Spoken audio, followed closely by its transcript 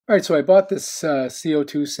All right, so I bought this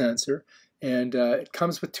CO2 sensor, and it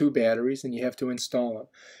comes with 2 batteries, and you have to install them.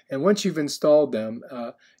 And once you've installed them,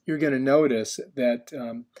 you're going to notice that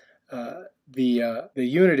the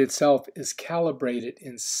unit itself is calibrated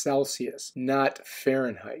in Celsius, not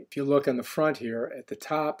Fahrenheit. If you look on the front here at the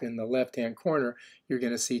top in the left-hand corner, you're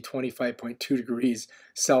going to see 25.2 degrees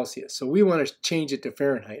Celsius. So we want to change it to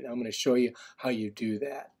Fahrenheit. I'm going to show you how you do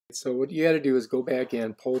that. So what you got to do is go back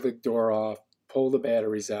in, pull the door off, pull the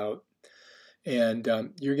batteries out, and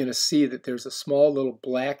you're going to see that there's a small little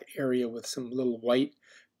black area with some little white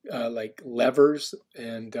like levers,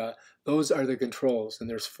 and those are the controls, and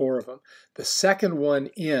there's 4 of them. The second one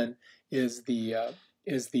in is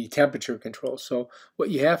the temperature control. So what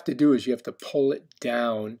you have to do is you have to pull it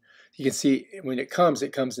down. You can see when it comes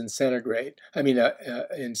in centigrade. I mean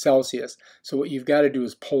in Celsius. So what you've got to do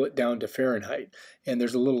is pull it down to Fahrenheit. And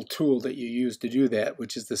there's a little tool that you use to do that,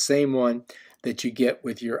 which is the same one that you get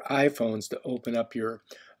with your iPhones to open up your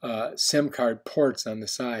SIM card ports on the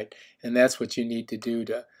side. And that's what you need to do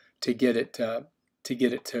to get it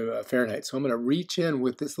to Fahrenheit. So I'm going to reach in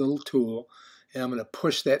with this little tool, and I'm going to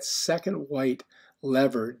push that second white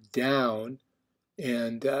lever down,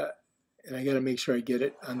 and I got to make sure I get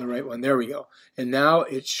it on the right one. There we go. And now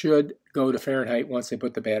it should go to Fahrenheit once I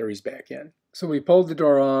put the batteries back in. So we pulled the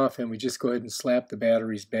door off, and we just go ahead and slap the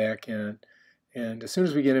batteries back in. And as soon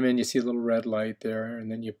as we get them in, you see a little red light there, and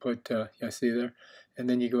then you put, yeah, see there? And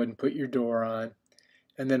then you go ahead and put your door on,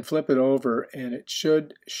 and then flip it over, and it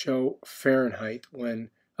should show Fahrenheit when,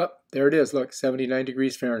 oh, there it is, look, 79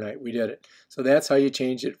 degrees Fahrenheit, we did it. So that's how you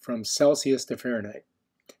change it from Celsius to Fahrenheit.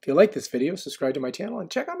 If you like this video, subscribe to my channel and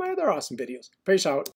check out my other awesome videos. Peace out.